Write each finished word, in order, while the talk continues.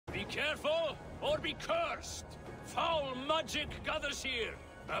careful, or be cursed! Foul magic gathers here!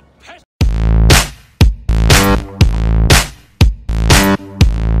 A pest.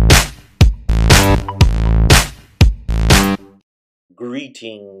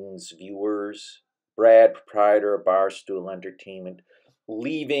 Greetings, viewers. Brad, proprietor of Barstool Entertainment,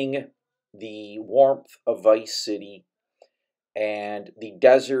 leaving the warmth of Vice City and the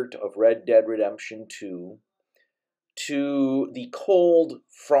desert of Red Dead Redemption 2 to the cold,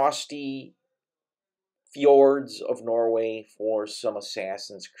 frosty fjords of Norway for some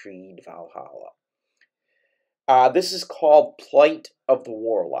Assassin's Creed Valhalla. This is called Plight of the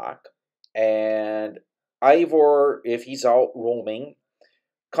Warlock, and Eivor, if he's out roaming,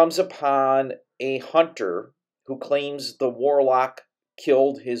 comes upon a hunter who claims the warlock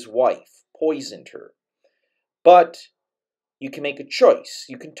killed his wife, poisoned her. But you can make a choice.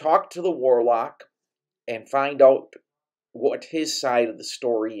 You can talk to the warlock and find out what his side of the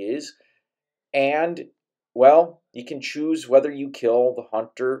story is, and, well, you can choose whether you kill the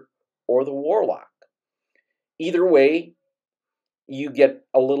hunter or the warlock. Either way, you get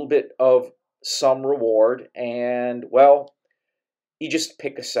a little bit of some reward, and, well, you just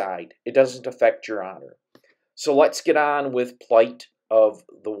pick a side. It doesn't affect your honor. So let's get on with Plight of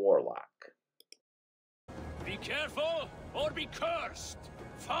the Warlock. Be careful, or be cursed!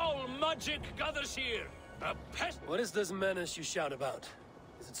 Foul magic gathers here! A pest. What is this menace you shout about?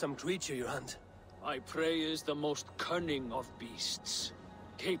 Is it some creature you hunt? My prey is the most cunning of beasts,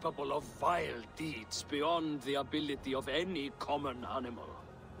 capable of vile deeds beyond the ability of any common animal.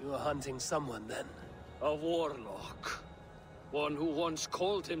 You are hunting someone, then? A warlock. One who once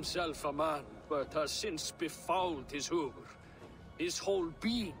called himself a man, but has since befouled his hoover, his whole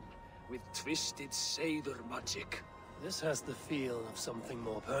being, with twisted satyr magic. This has the feel of something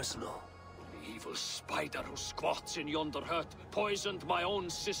more personal. The evil spider who squats in yonder hut poisoned my own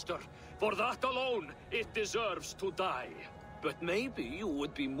sister. For that alone, it deserves to die. But maybe you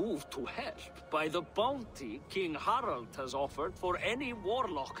would be moved to help by the bounty King Harald has offered for any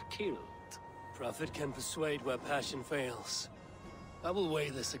warlock killed. Profit can persuade where passion fails. I will weigh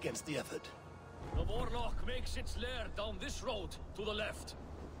this against the effort. The warlock makes its lair down this road to the left.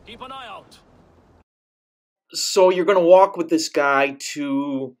 Keep an eye out. So you're going to walk with this guy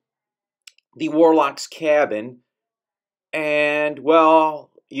to the warlock's cabin, and,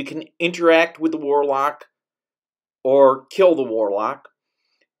 well, you can interact with the warlock or kill the warlock.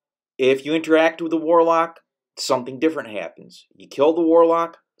 If you interact with the warlock, something different happens. You kill the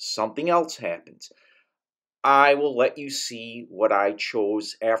warlock, something else happens. I will let you see what I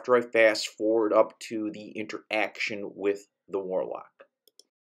chose after I fast forward up to the interaction with the warlock.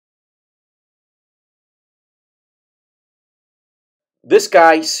 This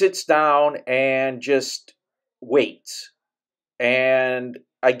guy sits down and just waits. And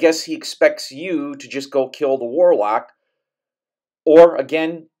I guess he expects you to just go kill the warlock or,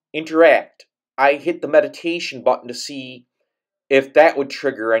 again, interact. I hit the meditation button to see if that would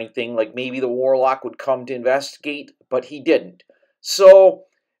trigger anything, like maybe the warlock would come to investigate, but he didn't. So,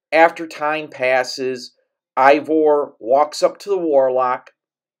 after time passes, Eivor walks up to the warlock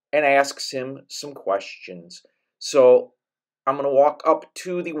and asks him some questions. So, I'm going to walk up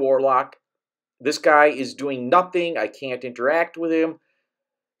to the warlock. This guy is doing nothing. I can't interact with him.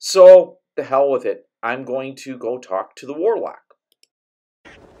 So, the hell with it. I'm going to go talk to the warlock.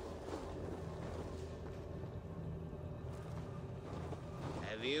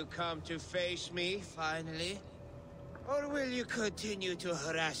 Have you come to face me, finally? Or will you continue to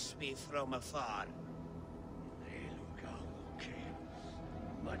harass me from afar?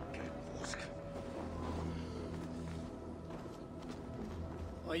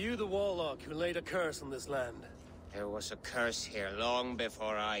 Are you the warlock who laid a curse on this land? There was a curse here long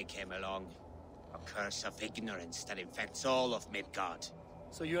before I came along. A curse of ignorance that infects all of Midgard.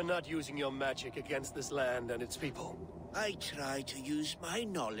 So you're not using your magic against this land and its people? I try to use my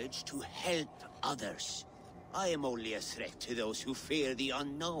knowledge to help others. I am only a threat to those who fear the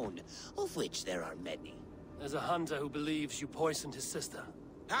unknown, of which there are many. There's a hunter who believes you poisoned his sister.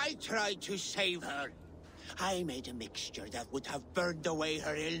 I tried to save her. I made a mixture that would have burned away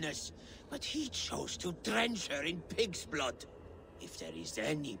her illness, but he chose to drench her in pig's blood. If there is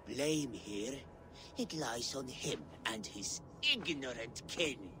any blame here, it lies on him and his ignorant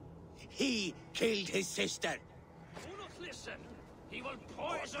kin. He killed his sister. Do not listen. He will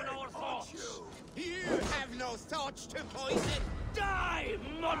poison our thoughts. You have no thoughts to poison. Die,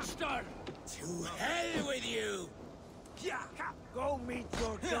 monster! To hell with you! Go meet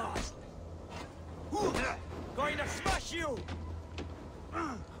your god. Going to smash you!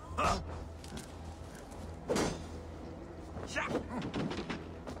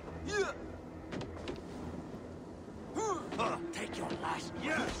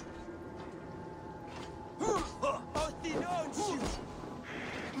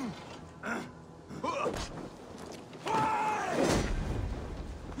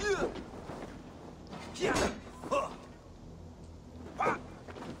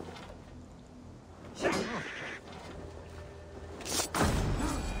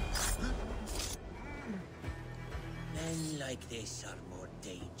 Words are more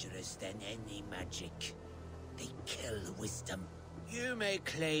dangerous than any magic. They kill wisdom. You may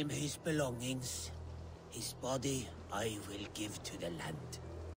claim his belongings. His body I will give to the land.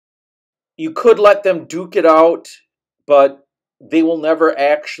 You could let them duke it out, but they will never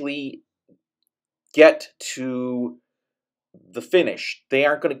actually get to the finish. They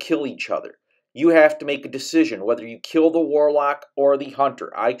aren't going to kill each other. You have to make a decision whether you kill the warlock or the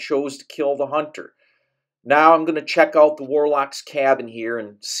hunter. I chose to kill the hunter. Now I'm going to check out the warlock's cabin here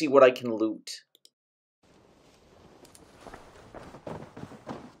and see what I can loot.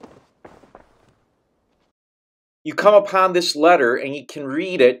 You come upon this letter and you can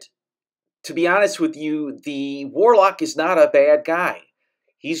read it. To be honest with you, the warlock is not a bad guy.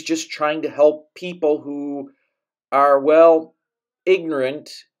 He's just trying to help people who are, well,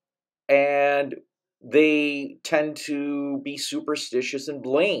 ignorant, and they tend to be superstitious and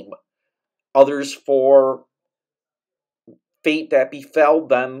blame others for fate that befell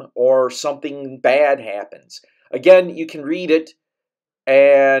them or something bad happens. Again, you can read it,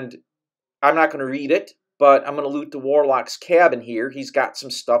 and I'm not going to read it, but I'm going to loot the warlock's cabin here. He's got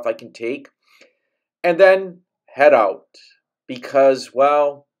some stuff I can take. And then head out, because,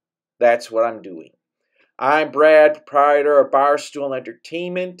 well, that's what I'm doing. I'm Brad, proprietor of Barstool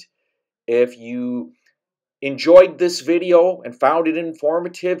Entertainment. If you enjoyed this video and found it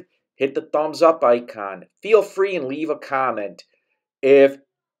informative, hit the thumbs up icon. Feel free and leave a comment. If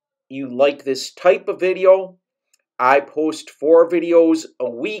you like this type of video, I post 4 videos a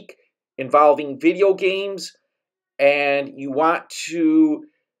week involving video games, and you want to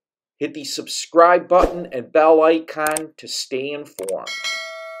hit the subscribe button and bell icon to stay informed.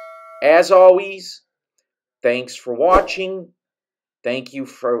 As always, thanks for watching, thank you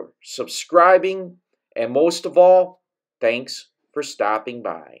for subscribing, and most of all, thanks for stopping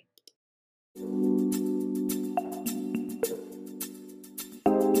by.